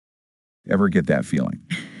Ever get that feeling?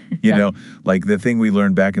 You know, like the thing we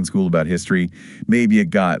learned back in school about history, maybe it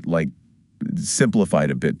got like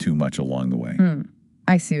simplified a bit too much along the way.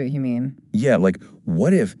 I see what you mean. Yeah, like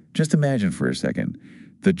what if, just imagine for a second,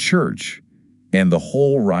 the church and the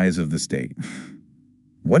whole rise of the state.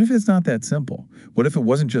 What if it's not that simple? What if it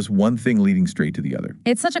wasn't just one thing leading straight to the other?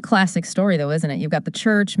 It's such a classic story, though, isn't it? You've got the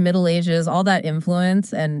church, Middle Ages, all that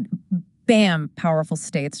influence, and bam, powerful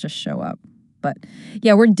states just show up. But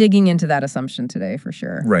yeah, we're digging into that assumption today for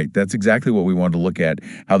sure. Right. That's exactly what we wanted to look at,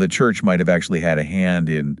 how the church might have actually had a hand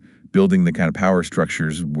in building the kind of power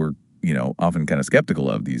structures we're, often kind of skeptical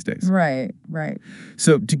of these days. Right.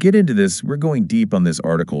 So to get into this, we're going deep on this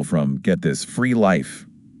article from, get this, Free Life.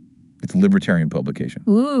 It's a libertarian publication.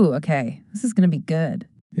 Ooh, okay. This is going to be good.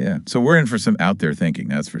 Yeah. So we're in for some out there thinking,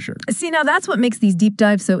 that's for sure. See, now that's what makes these deep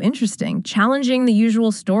dives so interesting. Challenging the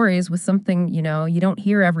usual stories with something, you don't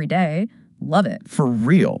hear every day. Love it. For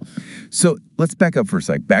real. So let's back up for a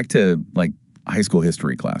sec. Back to like high school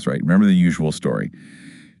history class, right? Remember the usual story.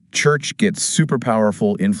 Church gets super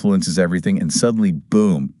powerful, influences everything, and suddenly,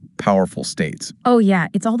 boom, powerful states. Oh, yeah.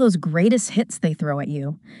 It's all those greatest hits they throw at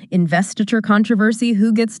you. Investiture controversy,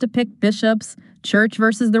 who gets to pick bishops, church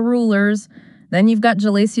versus the rulers. Then you've got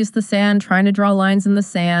Gelasius the Sand trying to draw lines in the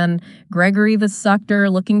sand, Gregory the Suctor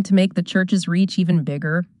looking to make the church's reach even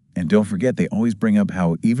bigger. And don't forget, they always bring up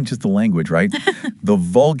how even just the language, right? The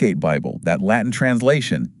Vulgate Bible, that Latin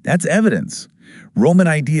translation, that's evidence. Roman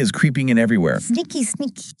ideas creeping in everywhere. Sneaky.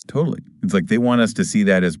 Totally. It's like they want us to see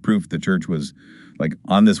that as proof the church was like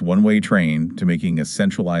on this one-way train to making a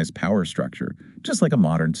centralized power structure, just like a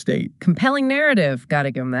modern state. Compelling narrative.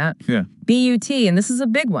 Gotta give them that. Yeah. BUT, and this is a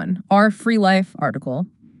big one, our Free Life article.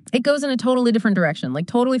 It goes in a totally different direction, like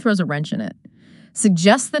totally throws a wrench in it.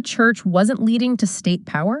 Suggests the church wasn't leading to state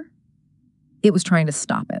power. It was trying to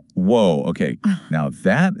stop it. Whoa, okay. Now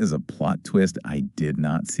that is a plot twist I did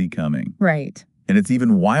not see coming. Right. And it's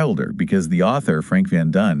even wilder because the author, Frank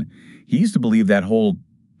Van Dunn, he used to believe that whole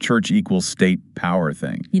church equals state power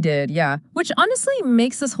thing. He did, yeah. Which honestly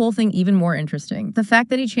makes this whole thing even more interesting. The fact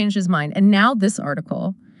that he changed his mind. And now this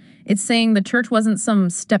article, it's saying the church wasn't some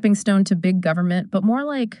stepping stone to big government, but more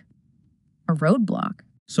like a roadblock.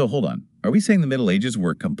 So hold on. Are we saying the Middle Ages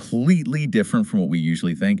were completely different from what we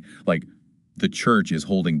usually think? Like the church is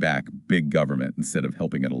holding back big government instead of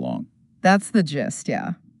helping it along? That's the gist,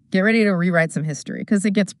 yeah. Get ready to rewrite some history because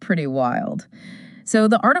it gets pretty wild. So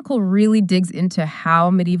the article really digs into how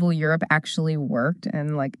medieval Europe actually worked.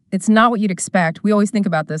 And it's not what you'd expect. We always think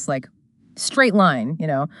about this straight line,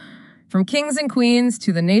 from kings and queens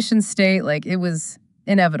to the nation state. It was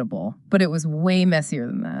inevitable, but it was way messier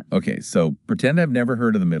than that. Okay, so pretend I've never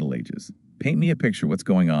heard of the Middle Ages. Paint me a picture what's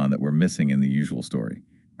going on that we're missing in the usual story.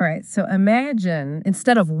 All right, so imagine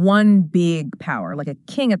instead of one big power, like a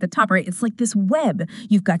king at the top, right? It's like this web.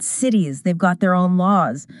 You've got cities, they've got their own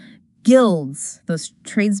laws. Guilds, those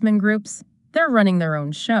tradesmen groups, they're running their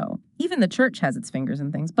own show. Even the church has its fingers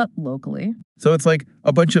in things, but locally. So it's like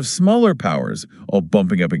a bunch of smaller powers all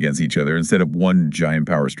bumping up against each other instead of one giant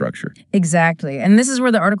power structure. Exactly. And this is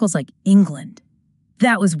where the article's like, England.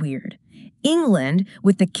 That was weird. England,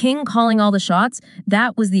 with the king calling all the shots,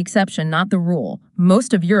 that was the exception, not the rule.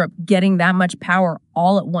 Most of Europe getting that much power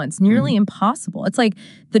all at once, nearly impossible. It's like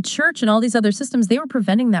the church and all these other systems, they were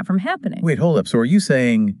preventing that from happening. Wait, hold up. So are you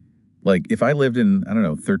saying, if I lived in,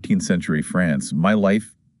 13th century France, my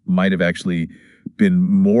life might have actually been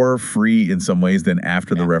more free in some ways than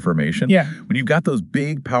after the Reformation? Yeah. When you've got those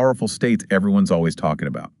big, powerful states everyone's always talking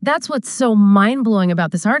about. That's what's so mind-blowing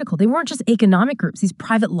about this article. They weren't just economic groups, these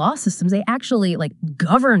private law systems. They actually,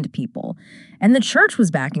 governed people. And the church was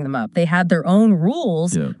backing them up. They had their own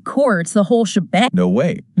rules, courts, the whole shebang. No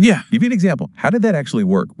way. Yeah. Give me an example. How did that actually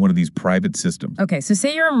work, one of these private systems? Okay, so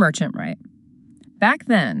say you're a merchant, right? Back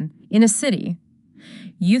then, in a city,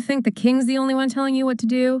 you think the king's the only one telling you what to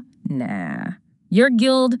do? Nah. Your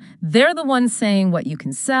guild, they're the ones saying what you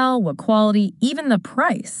can sell, what quality, even the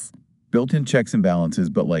price. Built-in checks and balances,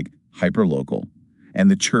 but hyper-local.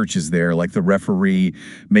 And the church is there, like the referee,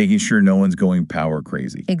 making sure no one's going power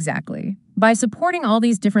crazy. Exactly. By supporting all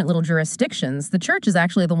these different little jurisdictions, the church is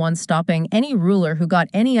actually the one stopping any ruler who got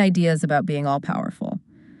any ideas about being all-powerful.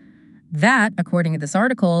 That, according to this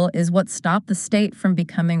article, is what stopped the state from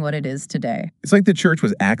becoming what it is today. It's like the church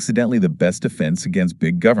was accidentally the best defense against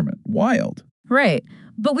big government. Wild. Right.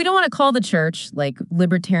 But we don't want to call the church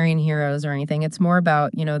libertarian heroes or anything. It's more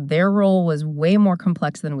about, their role was way more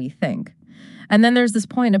complex than we think. And then there's this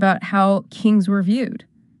point about how kings were viewed.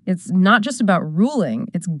 It's not just about ruling,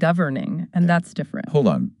 it's governing, and that's different. Hold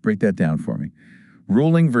on, break that down for me.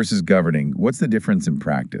 Ruling versus governing, what's the difference in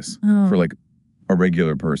practice? For a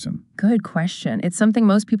regular person? Good question. It's something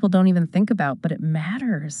most people don't even think about, but it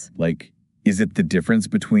matters. Like, is it the difference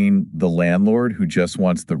between the landlord who just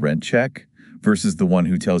wants the rent check versus the one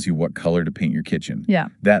who tells you what color to paint your kitchen? Yeah.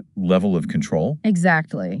 That level of control?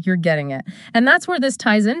 Exactly. You're getting it. And that's where this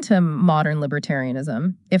ties into modern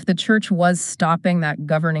libertarianism. If the church was stopping that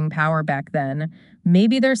governing power back then,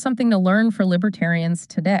 maybe there's something to learn for libertarians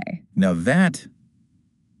today. Now that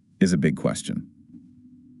is a big question.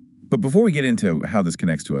 But before we get into how this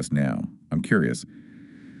connects to us now, I'm curious.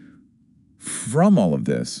 From all of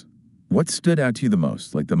this, what stood out to you the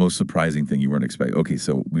most? Like the most surprising thing you weren't expecting? Okay,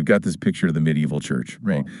 so we've got this picture of the medieval church,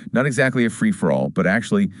 right? Not exactly a free-for-all, but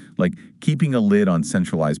actually like keeping a lid on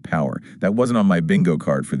centralized power. That wasn't on my bingo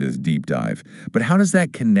card for this deep dive. But how does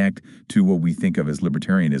that connect to what we think of as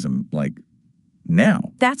libertarianism, like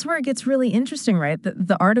now? That's where it gets really interesting, right?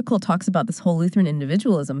 The article talks about this whole Lutheran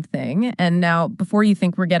individualism thing. And now, before you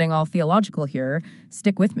think we're getting all theological here,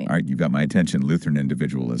 stick with me. All right, you've got my attention. Lutheran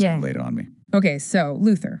individualism laid on me. Okay, so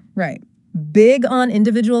Luther, right. Big on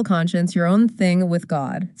individual conscience, your own thing with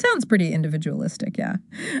God. Sounds pretty individualistic, yeah.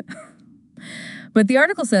 But the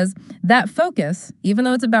article says that focus, even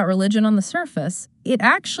though it's about religion on the surface, it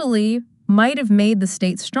actually might have made the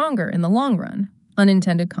state stronger in the long run.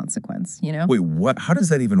 Unintended consequence, you know? Wait, what? How does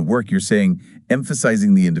that even work? You're saying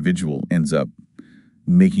emphasizing the individual ends up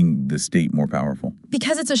making the state more powerful?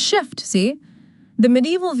 Because it's a shift, see? The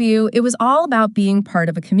medieval view, it was all about being part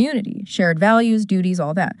of a community, shared values, duties,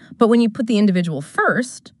 all that. But when you put the individual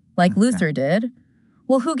first, like Luther did,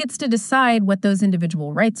 well, who gets to decide what those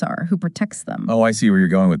individual rights are? Who protects them? Oh, I see where you're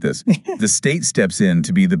going with this. The state steps in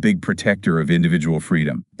to be the big protector of individual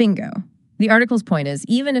freedom. Bingo. The article's point is,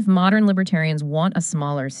 even if modern libertarians want a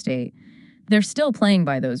smaller state, they're still playing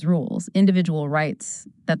by those rules, individual rights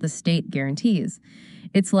that the state guarantees.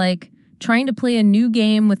 It's like trying to play a new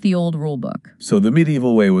game with the old rule book. So the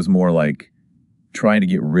medieval way was more like trying to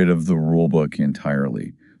get rid of the rule book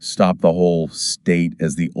entirely. Stop the whole state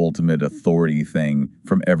as the ultimate authority thing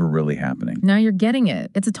from ever really happening. Now you're getting it.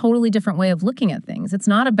 It's a totally different way of looking at things. It's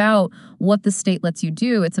not about what the state lets you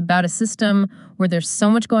do. It's about a system where there's so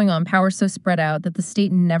much going on, power so spread out, that the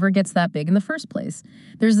state never gets that big in the first place.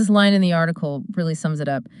 There's this line in the article, really sums it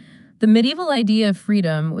up. The medieval idea of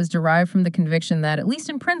freedom was derived from the conviction that, at least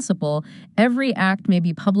in principle, every act may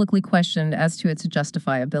be publicly questioned as to its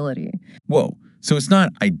justifiability. Whoa. So it's not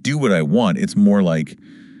I do what I want. It's more like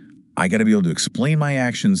I got to be able to explain my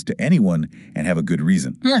actions to anyone and have a good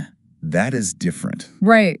reason. That is different.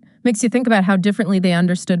 Right. Makes you think about how differently they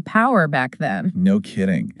understood power back then. No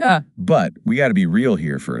kidding. But we got to be real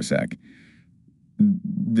here for a sec.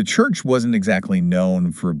 The church wasn't exactly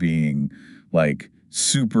known for being like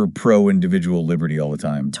super pro-individual liberty all the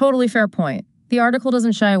time. Totally fair point. The article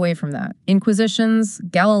doesn't shy away from that. Inquisitions,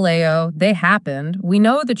 Galileo, they happened. We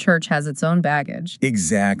know the church has its own baggage.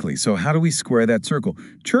 Exactly. So how do we square that circle?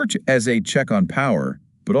 Church as a check on power,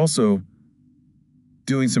 but also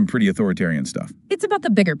doing some pretty authoritarian stuff. It's about the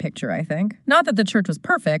bigger picture, I think. Not that the church was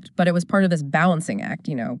perfect, but it was part of this balancing act,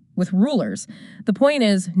 you know, with rulers. The point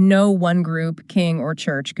is, no one group, king or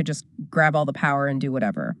church, could just grab all the power and do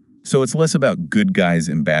whatever. So it's less about good guys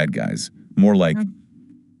and bad guys, more like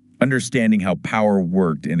understanding how power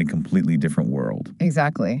worked in a completely different world.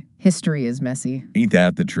 Exactly. History is messy. Ain't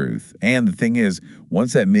that the truth? And the thing is,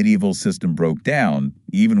 once that medieval system broke down,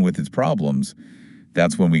 even with its problems,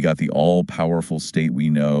 that's when we got the all-powerful state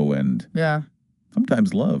we know and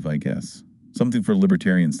sometimes love, I guess. Something for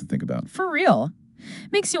libertarians to think about. For real.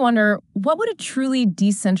 Makes you wonder, what would a truly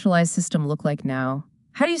decentralized system look like now?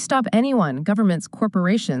 How do you stop anyone, governments,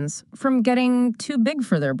 corporations, from getting too big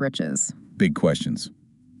for their britches? Big questions.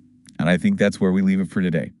 And I think that's where we leave it for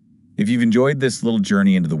today. If you've enjoyed this little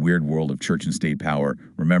journey into the weird world of church and state power,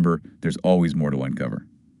 remember, there's always more to uncover.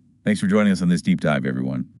 Thanks for joining us on this deep dive,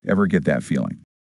 everyone. Ever get that feeling?